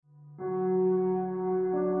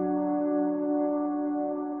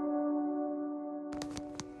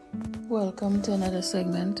Welcome to another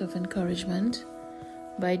segment of encouragement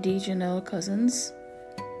by D. Janelle Cousins.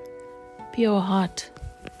 Pure heart.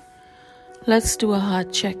 Let's do a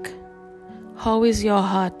heart check. How is your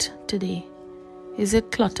heart today? Is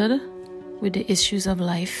it cluttered with the issues of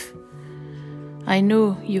life? I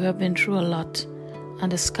know you have been through a lot,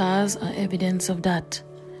 and the scars are evidence of that.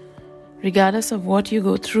 Regardless of what you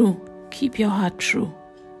go through, keep your heart true,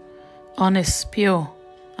 honest, pure,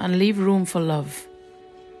 and leave room for love.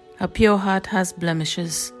 A pure heart has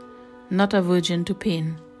blemishes, not aversion to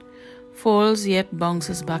pain, falls yet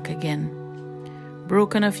bounces back again.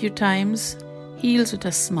 Broken a few times, heals with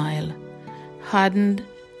a smile, hardened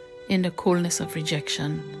in the coldness of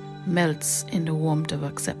rejection, melts in the warmth of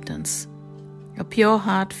acceptance. A pure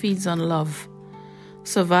heart feeds on love,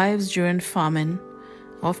 survives during famine,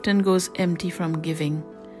 often goes empty from giving,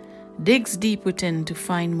 digs deep within to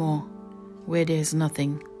find more where there is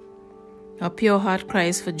nothing. A pure heart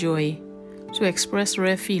cries for joy, to express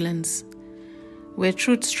rare feelings, where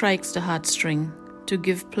truth strikes the heartstring, to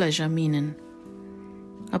give pleasure meaning.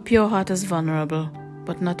 A pure heart is vulnerable,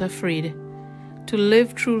 but not afraid, to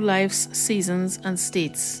live through life's seasons and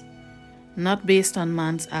states, not based on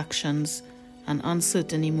man's actions and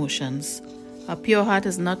uncertain emotions. A pure heart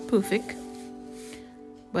is not perfect,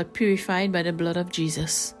 but purified by the blood of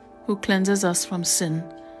Jesus, who cleanses us from sin,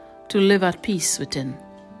 to live at peace within.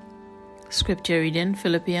 Scripture reading,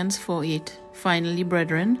 Philippians 4:8. Finally,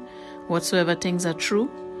 brethren, whatsoever things are true,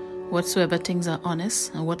 whatsoever things are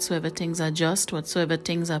honest, and whatsoever things are just, whatsoever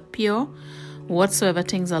things are pure, whatsoever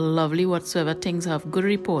things are lovely, whatsoever things are of good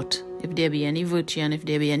report, if there be any virtue and if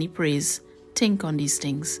there be any praise, think on these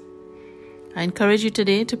things. I encourage you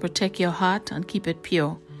today to protect your heart and keep it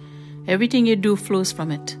pure. Everything you do flows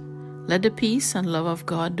from it. Let the peace and love of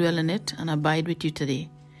God dwell in it and abide with you today.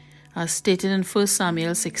 As stated in 1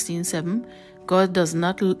 Samuel 16:7, God does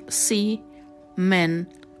not see men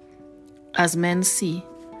as men see,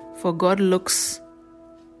 for man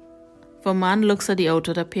looks at the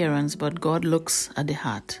outward appearance, but God looks at the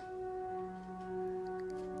heart.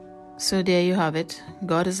 So there you have it.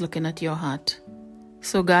 God is looking at your heart.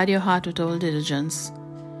 So guard your heart with all diligence.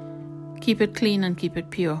 Keep it clean and keep it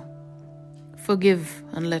pure. Forgive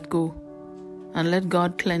and let go, and let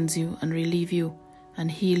God cleanse you and relieve you and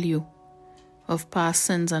heal you of past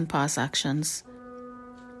sins and past actions,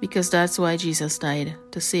 because that's why Jesus died,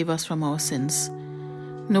 to save us from our sins.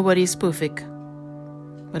 Nobody is perfect,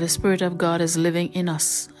 but the Spirit of God is living in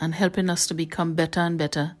us and helping us to become better and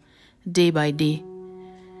better day by day.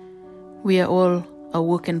 We are all a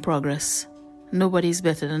work in progress. Nobody is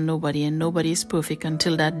better than nobody, and nobody is perfect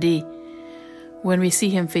until that day when we see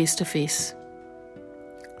Him face to face.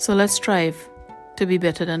 So let's strive to be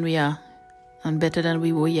better than we are and better than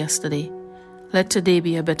we were yesterday. Let today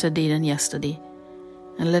be a better day than yesterday.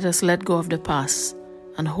 And let us let go of the past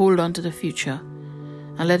and hold on to the future.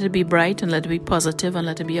 And let it be bright, and let it be positive, and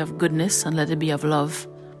let it be of goodness, and let it be of love.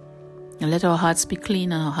 And let our hearts be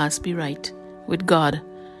clean and our hearts be right with God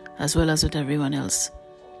as well as with everyone else.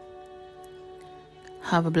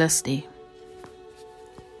 Have a blessed day.